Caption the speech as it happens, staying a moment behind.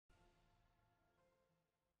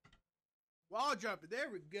Wall jumping. There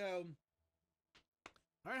we go.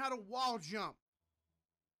 Learn how to wall jump.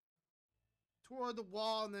 Toward the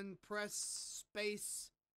wall and then press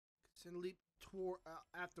space and leap toward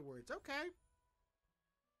afterwards. Okay.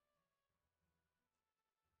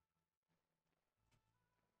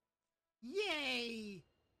 Yay!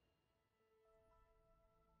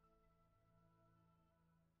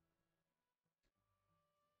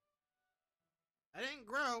 I didn't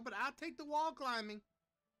grow, but I'll take the wall climbing.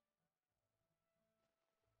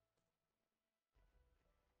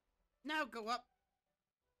 Now go up.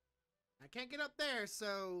 I can't get up there,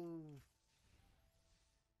 so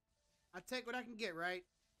I take what I can get, right?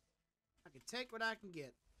 I can take what I can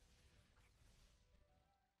get.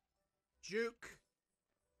 Juke.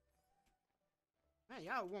 Man,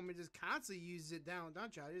 y'all want me to just constantly use it down,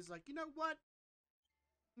 don't y'all? It's like, you know what?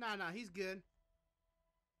 Nah, he's good.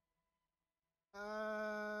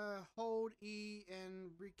 Hold E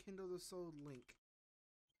and rekindle the soul link.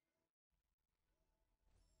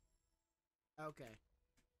 Okay.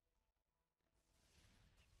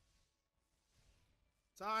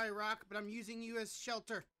 Sorry, Rock, but I'm using you as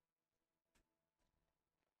shelter.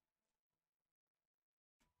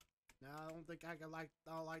 No, I don't think I can like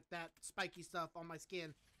that spiky stuff on my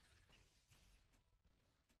skin.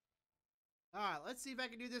 Alright, let's see if I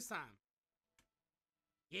can do this time.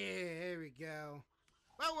 Yeah, there we go.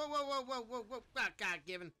 Whoa. Oh, God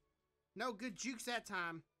given. No good jukes that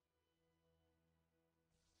time.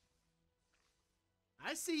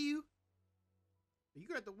 I see you. You're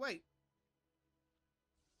gonna have to wait.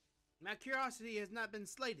 My curiosity has not been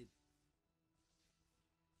slated.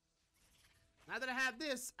 Now that I have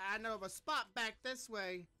this, I know of a spot back this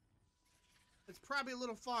way. It's probably a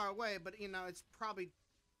little far away, but you know, it's probably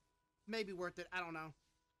maybe worth it. I don't know.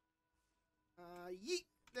 Yeet.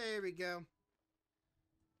 There we go.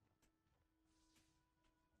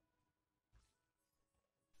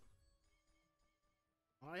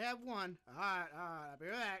 I have one. Alright. I'll be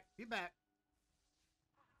back. Be back.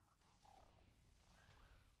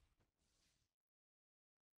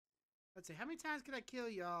 Let's see, how many times can I kill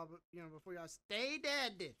y'all, you know, before y'all stay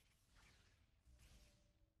dead?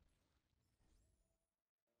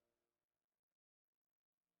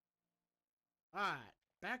 Alright,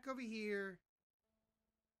 back over here.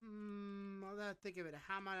 I'll have to think of it.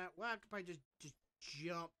 How am I? Well, I could probably just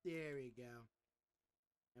jump. There we go.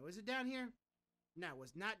 Now, was it down here? No, it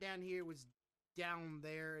was not down here. It was down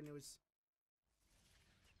there, and it was.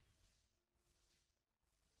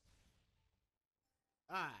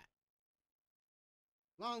 Alright.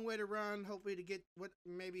 Long way to run. Hopefully to get what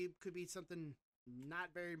maybe could be something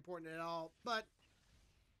not very important at all, but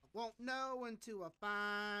I won't know until I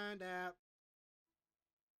find out.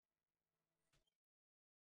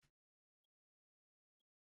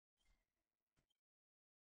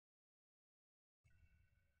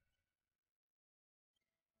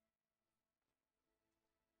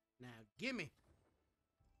 Now, gimme.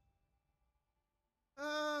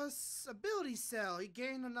 Ability cell. You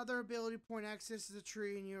gain another ability point, access to the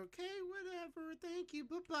tree, and you're okay. Whatever. Thank you.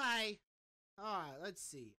 Bye-bye. Alright, let's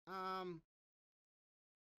see.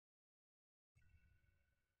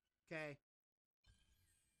 Okay.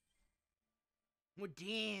 More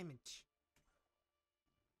damage.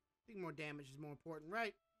 I think more damage is more important,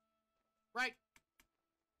 right? Right.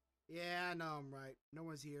 Yeah, I know I'm right. No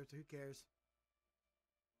one's here, so who cares?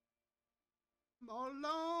 I'm all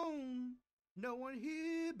alone. No one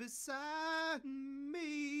here beside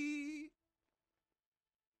me.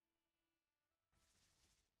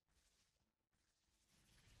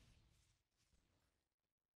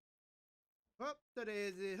 Hup da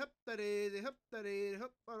daisy, hup da daisy, hup da daisy,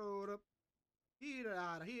 hup da da he da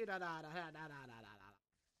da da da da da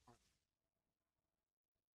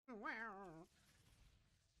da. Wow.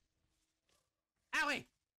 Owie!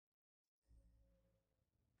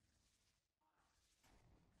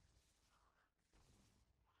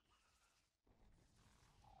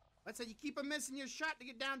 Let's say you keep on missing your shot to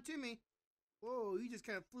get down to me. Whoa, you just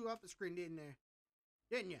kind of flew off the screen, didn't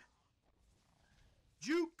you?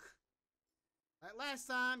 Juke! Like last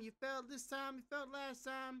time, you failed this time, you failed last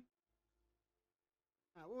time.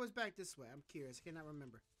 Alright, what was back this way? I'm curious, I cannot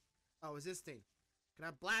remember. Oh, is this thing? Can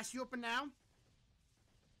I blast you up and down?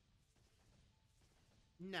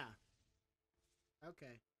 Nah. Okay.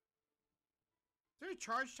 Is there a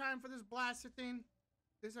charge time for this blaster thing?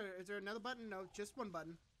 Is there another button? No, just one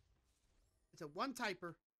button. It's a one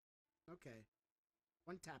typer. Okay.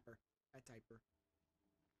 One tapper. A typer.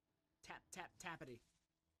 Tap, tap, tappity.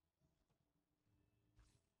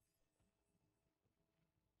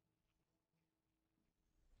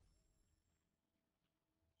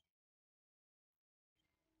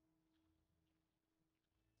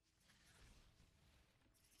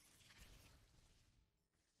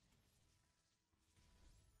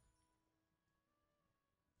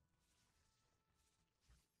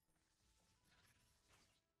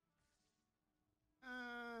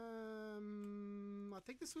 I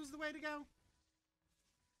think this was the way to go.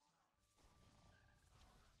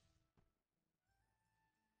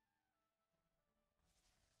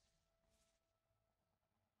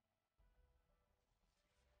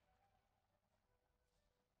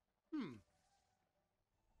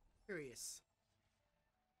 Curious.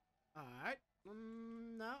 Alright.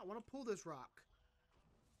 No, I want to pull this rock.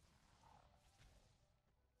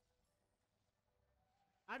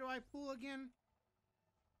 How do I pull again?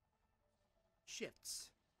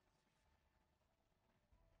 Shifts.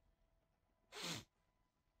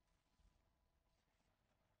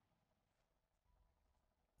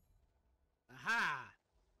 Aha!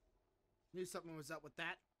 Knew something was up with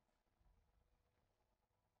that.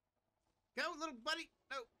 Go, little buddy!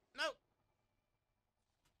 No, no!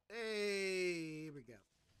 Hey, here we go.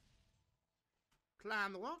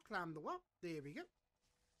 Climb the wall, climb the wall. There we go.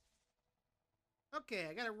 Okay,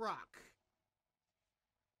 I got a rock.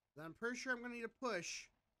 I'm pretty sure I'm going to need a push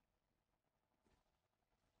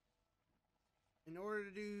in order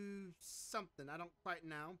to do something. I don't quite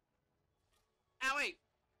know. Ow, wait!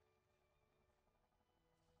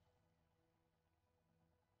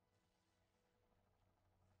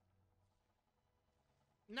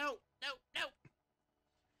 No, no, no!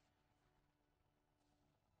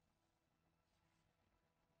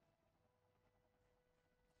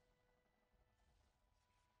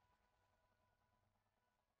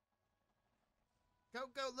 Go,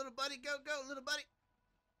 go, little buddy. Go, go, little buddy.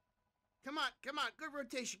 Come on, come on. Good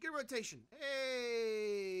rotation, good rotation.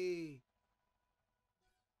 Hey!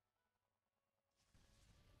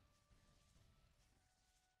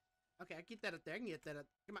 Okay, I get that up there. I can get that up.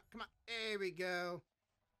 Come on, come on. There we go.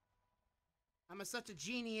 I'm such a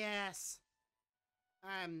genius.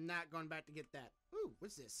 I'm not going back to get that. Ooh,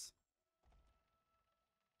 what's this?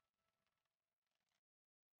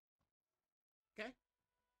 Okay.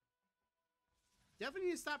 Definitely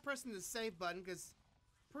need to stop pressing the save button because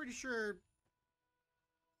pretty sure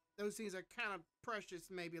those things are kind of precious,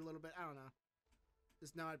 maybe a little bit. I don't know.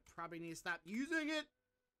 Just know I probably need to stop using it.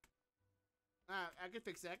 I can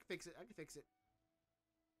fix it. I can fix it. I can fix it.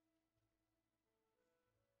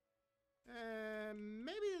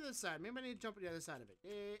 Maybe the other side. Maybe I need to jump to the other side of it.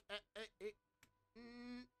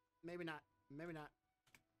 Maybe not. Maybe not.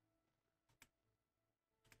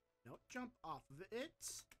 Don't jump off of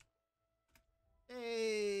it.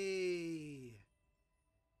 Hey!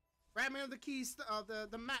 Grab me of the keys of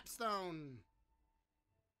the map stone.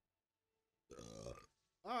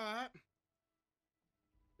 All right.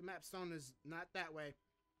 The map stone is not that way.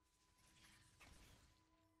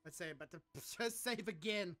 Let's say, but to just save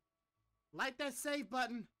again. Like that save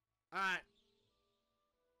button. All right.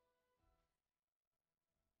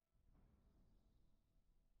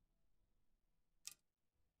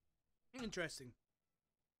 Interesting.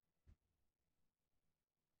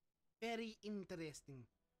 Very interesting.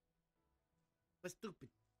 But stupid.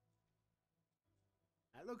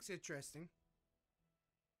 That looks interesting.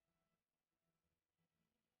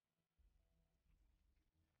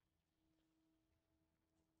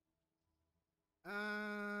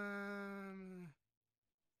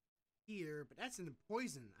 Here, but that's in the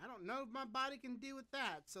poison. I don't know if my body can deal with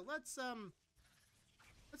that. So let's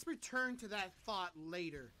return to that thought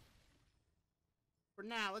later. For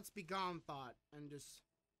now, let's be gone thought and just.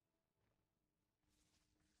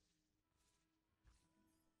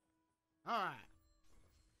 All right.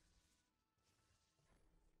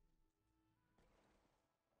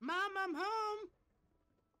 Mom, I'm home.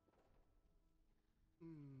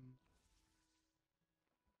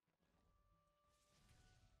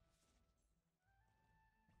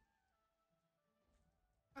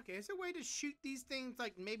 Okay, is there a way to shoot these things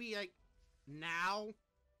like maybe like now?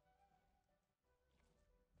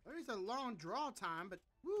 There's a long draw time, but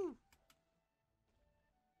woo.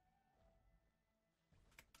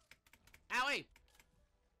 Owie!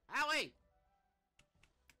 Owie!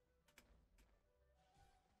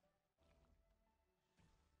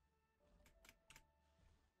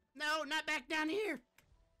 No, not back down here!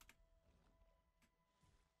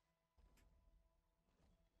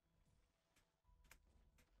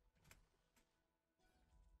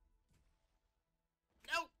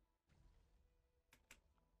 No!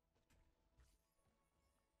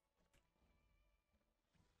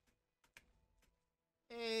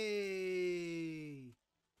 Hey!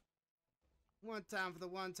 One time for the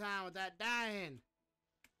one time without dying.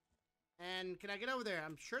 And can I get over there?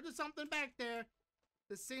 I'm sure there's something back there.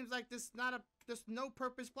 This seems like this not a just no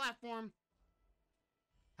purpose platform.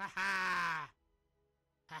 Ha ha!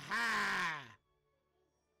 Ha ha!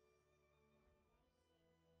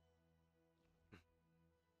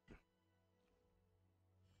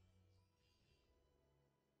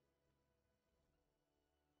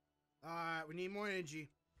 Alright, we need more energy.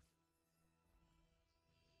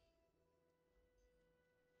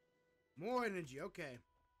 More energy, okay.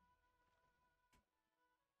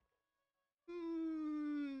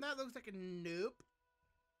 That looks like a nope.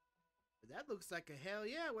 But that looks like a hell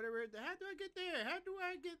yeah, whatever. How do I get there? How do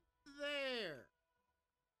I get there?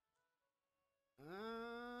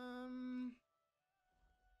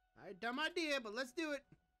 Alright, dumb idea, but let's do it.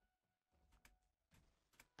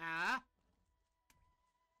 Ah.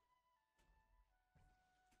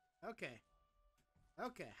 Okay.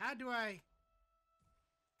 Okay, how do I...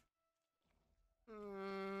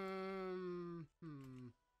 Hmm.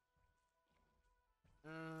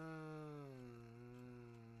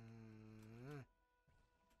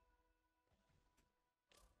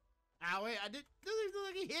 Ow, wait, I did... Doesn't feel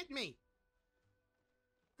like he hit me.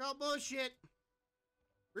 Call bullshit.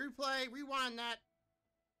 Replay, rewind that.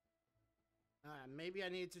 Maybe I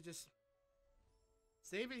need to just...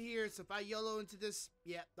 Save it here, so if I YOLO into this...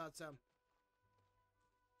 Yeah, thought so.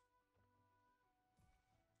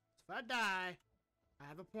 If I die, I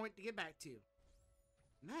have a point to get back to.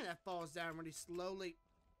 Man, that falls down really slowly.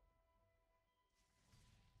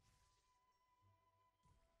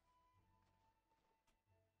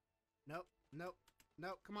 Nope, nope,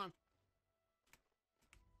 nope, come on.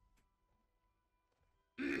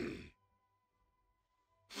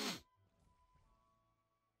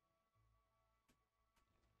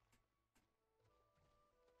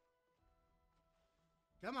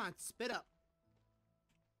 Come on, spit up.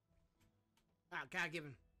 Oh, God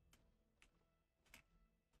given.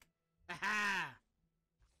 Aha!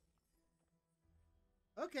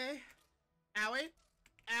 Okay. Owie.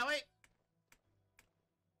 Owie.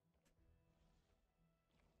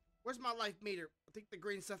 Where's my life meter? I think the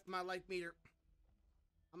green stuff in my life meter.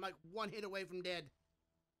 I'm like one hit away from dead.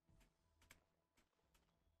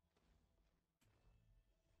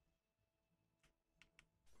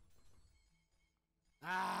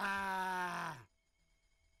 Ah!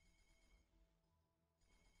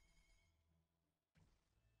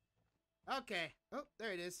 Okay. Oh,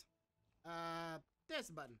 there it is. There's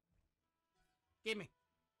the button. Give me.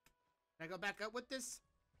 Can I go back up with this?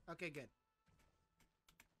 Okay, good.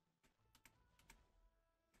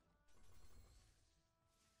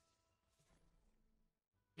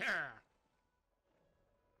 Yeah.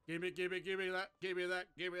 Give me that, give me that,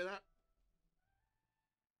 give me that.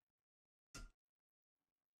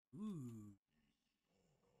 Ooh.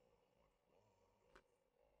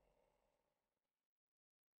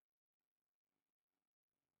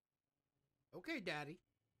 Okay, Daddy.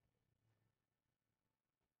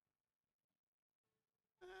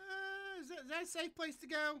 Is that a safe place to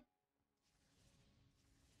go?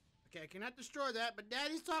 Okay, I cannot destroy that, but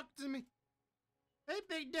Daddy's talking to me. Hey,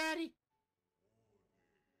 Big Daddy.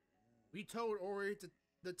 We told Ori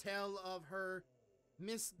the tale of her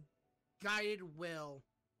misguided will.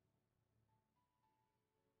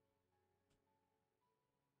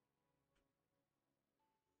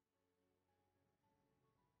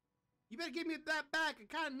 You better give me that back. I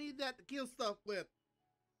kind of need that to kill stuff with.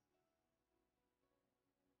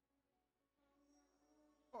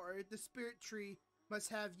 Or the spirit tree must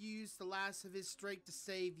have used the last of his strength to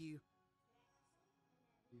save you.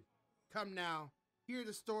 Come now. Hear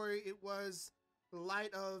the story. It was the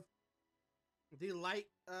light,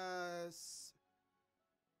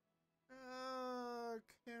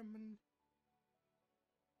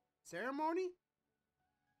 ceremony?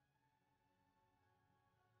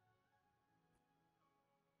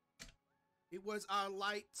 It was our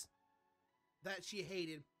light that she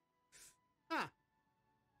hated. Huh.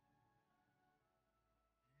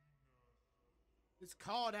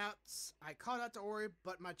 I called out to Ori,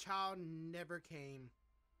 but my child never came.